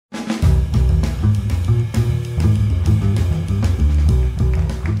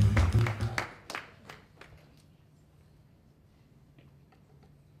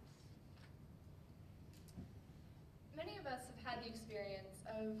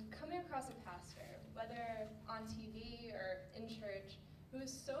of coming across a pastor, whether on TV or in church, who is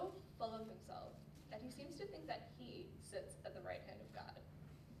so full of himself that he seems to think that he sits at the right hand of God.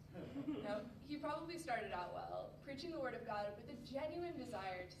 Now, he probably started out well, preaching the word of God with a genuine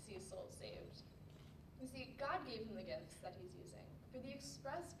desire to see souls saved. You see, God gave him the gifts that he's using for the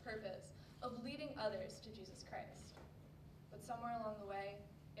express purpose of leading others to Jesus Christ. But somewhere along the way,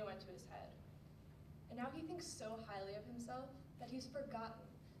 it went to his head. And now he thinks so highly of himself that he's forgotten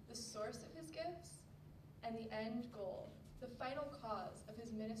the source of his gifts and the end goal, the final cause of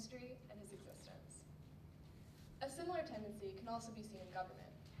his ministry and his existence. A similar tendency can also be seen in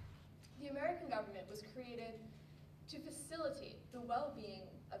government. The American government was created to facilitate the well-being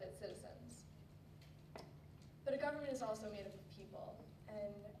of its citizens. But a government is also made up of people,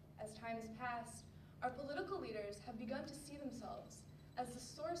 and as time has passed, our political leaders have begun to see themselves as the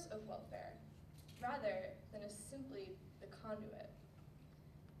source of welfare, rather than as simply the conduit.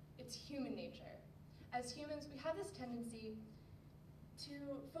 It's human nature. As humans, we have this tendency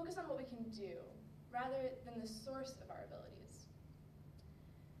to focus on what we can do, rather than the source of our abilities.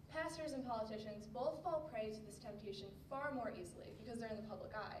 Pastors and politicians both fall prey to this temptation far more easily because they're in the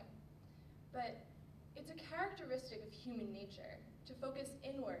public eye. But it's a characteristic of human nature to focus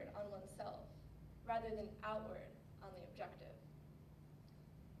inward on oneself rather than outward on the objective.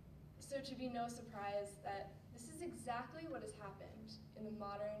 So it should be no surprise that this is exactly what has happened in the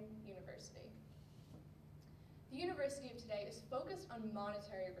modern university. The university of today is focused on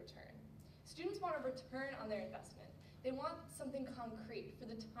monetary return. Students want a return on their investment. They want something concrete for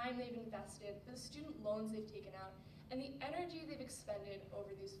the time they've invested, for the student loans they've taken out, and the energy they've expended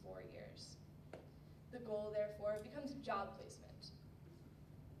over these 4 years. The goal, therefore, becomes job placement.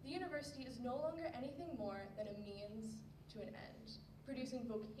 The university is no longer anything more than a means to an end, producing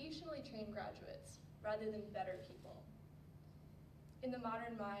vocationally trained graduates rather than better people. In the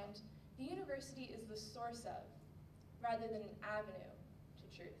modern mind, the university is the source of, rather than an avenue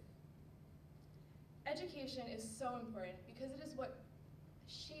to truth. Education is so important because it is what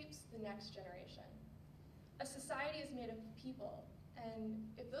shapes the next generation. A society is made up of people, and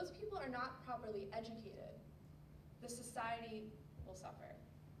if those people are not properly educated, the society will suffer.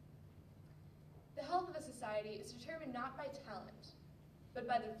 The health of a society is determined not by talent, but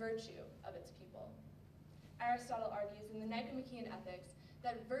by the virtue of its people. Aristotle argues in the Nicomachean Ethics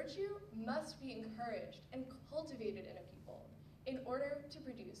that virtue must be encouraged and cultivated in a people in order to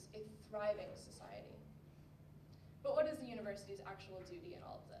produce a thriving society. But what is the university's actual duty in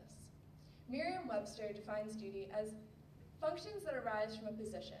all of this? Merriam-Webster defines duty as functions that arise from a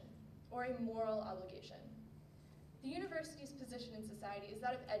position or a moral obligation. The university's position in society is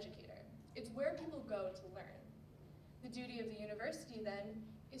that of educator. It's where people go to learn. The duty of the university, then,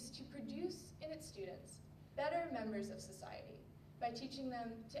 is to produce in its students better members of society by teaching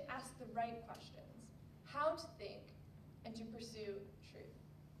them to ask the right questions, how to think, and to pursue truth.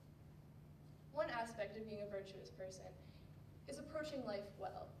 One aspect of being a virtuous person is approaching life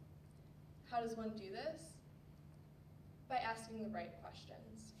well. How does one do this? By asking the right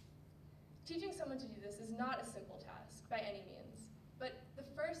questions. Teaching someone to do this is not a simple task by any means, but the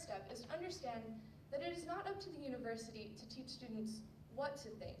first step is to understand that it is not up to the university to teach students what to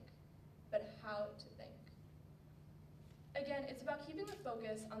think, but how to think. Again, it's about keeping the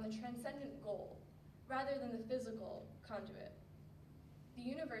focus on the transcendent goal rather than the physical conduit. The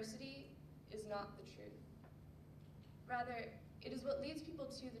university is not the truth. Rather, it is what leads people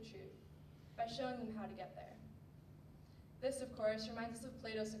to the truth by showing them how to get there. This, of course, reminds us of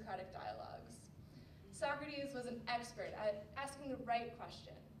Plato's Socratic dialogues. Socrates was an expert at asking the right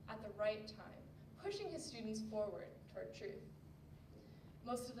question at the right time, pushing his students forward toward truth.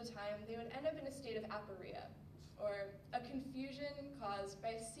 Most of the time, they would end up in a state of aporia, or a confusion caused by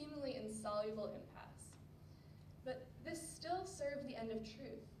a seemingly insoluble impasse. But this still served the end of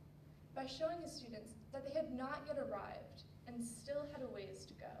truth by showing his students that they had not yet arrived and still had a ways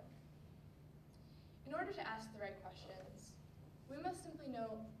to go. In order to ask the right questions, we must simply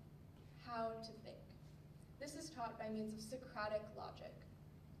know how to think. This is taught by means of Socratic logic.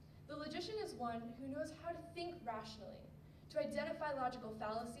 The logician is one who knows how to think rationally, to identify logical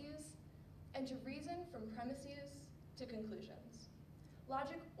fallacies, and to reason from premises to conclusions.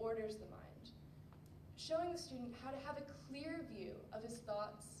 Logic orders the mind, showing the student how to have a clear view of his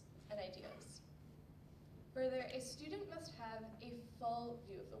thoughts and ideas. Further, a student must have a full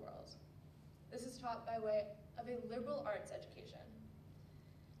view of the world. This is taught by way of a liberal arts education.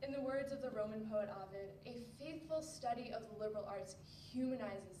 In the words of the Roman poet Ovid, a faithful study of the liberal arts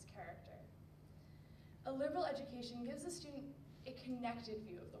humanizes character. A liberal education gives the student a connected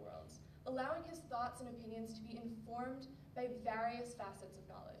view of the world, allowing his thoughts and opinions to be informed by various facets of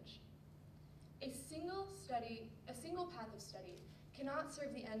knowledge. A single path of study cannot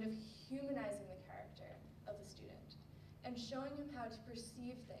serve the end of humanizing the character of the student and showing him how to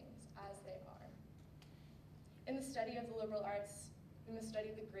perceive things as they are. In the study of the liberal arts, we must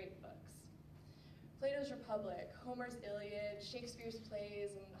study the great books. Plato's Republic, Homer's Iliad, Shakespeare's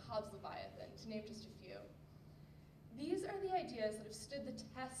plays, and Hobbes' Leviathan, to name just a few. These are the ideas that have stood the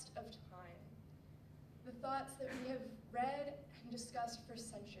test of time, the thoughts that we have read and discussed for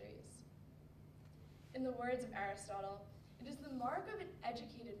centuries. In the words of Aristotle, it is the mark of an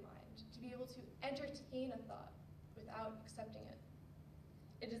educated mind to be able to entertain a thought without accepting it.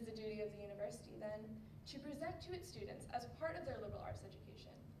 It is the duty of the university, then, to present to its students, as part of their liberal arts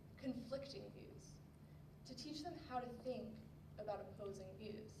education, conflicting views, to teach them how to think about opposing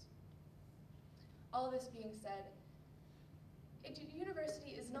views. All this being said, a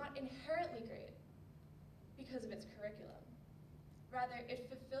university is not inherently great because of its curriculum. Rather, it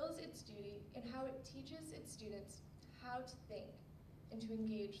fulfills its duty in how it teaches its students how to think and to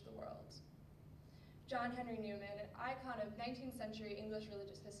engage the world. John Henry Newman, an icon of 19th century English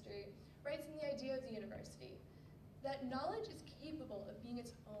religious history, writes in The Idea of the University that knowledge is capable of being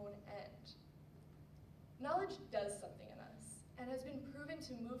its own end. Knowledge does something in us and has been proven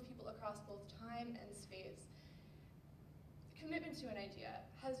to move people across both time and space. Commitment to an idea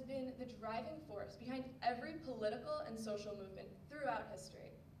has been the driving force behind every political and social movement throughout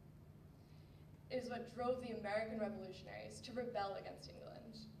history. It is what drove the American revolutionaries to rebel against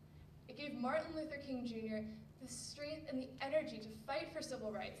England. It gave Martin Luther King Jr. the strength and the energy to fight for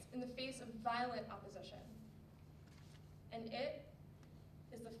civil rights in the face of violent opposition. And it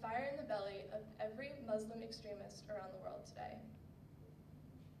is the fire in the belly of every Muslim extremist around the world today.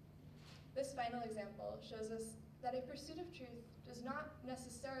 This final example shows us that a pursuit of truth does not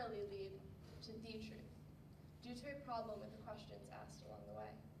necessarily lead to the truth, due to a problem with the questions asked along the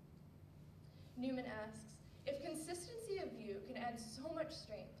way. Newman asks, if consistency of view can add so much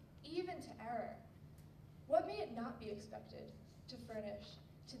strength, even to error, what may it not be expected to furnish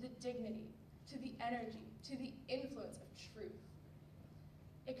to the dignity, to the energy, to the influence of truth?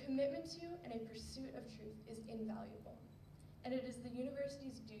 A commitment to and a pursuit of truth is invaluable, and it is the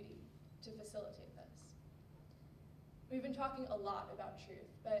university's duty to facilitate this. We've been talking a lot about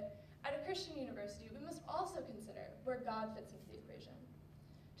truth, but at a Christian university, we must also consider where God fits into the equation.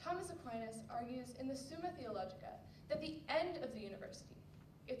 Thomas Aquinas argues in the Summa Theologica that the end of the university,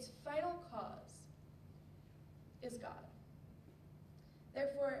 its final cause, is God.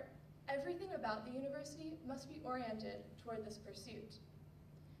 Therefore, everything about the university must be oriented toward this pursuit.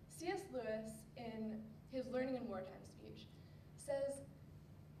 C.S. Lewis, in his Learning in Wartime speech, says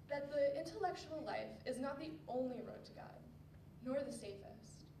that the intellectual life is not the only road to God, nor the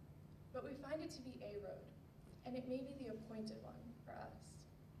safest, but we find it to be a road, and it may be the appointed one for us.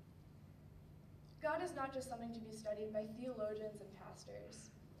 God is not just something to be studied by theologians and pastors.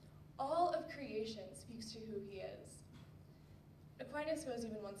 All of creation speaks to who he is. Aquinas goes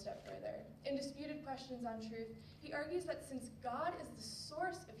even one step further. In Disputed Questions on Truth, he argues that since God is the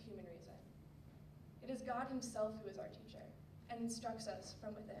source of human reason, it is God himself who is our teacher and instructs us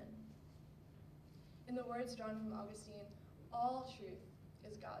from within. In the words drawn from Augustine, all truth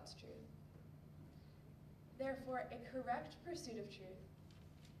is God's truth. Therefore, a correct pursuit of truth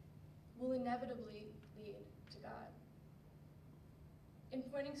will inevitably lead to God. In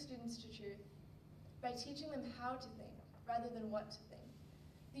pointing students to truth, by teaching them how to think rather than what to think,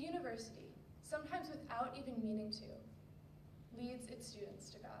 the university, sometimes without even meaning to, leads its students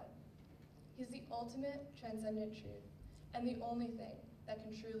to God. He's the ultimate transcendent truth and the only thing that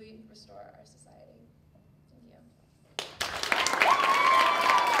can truly restore our society.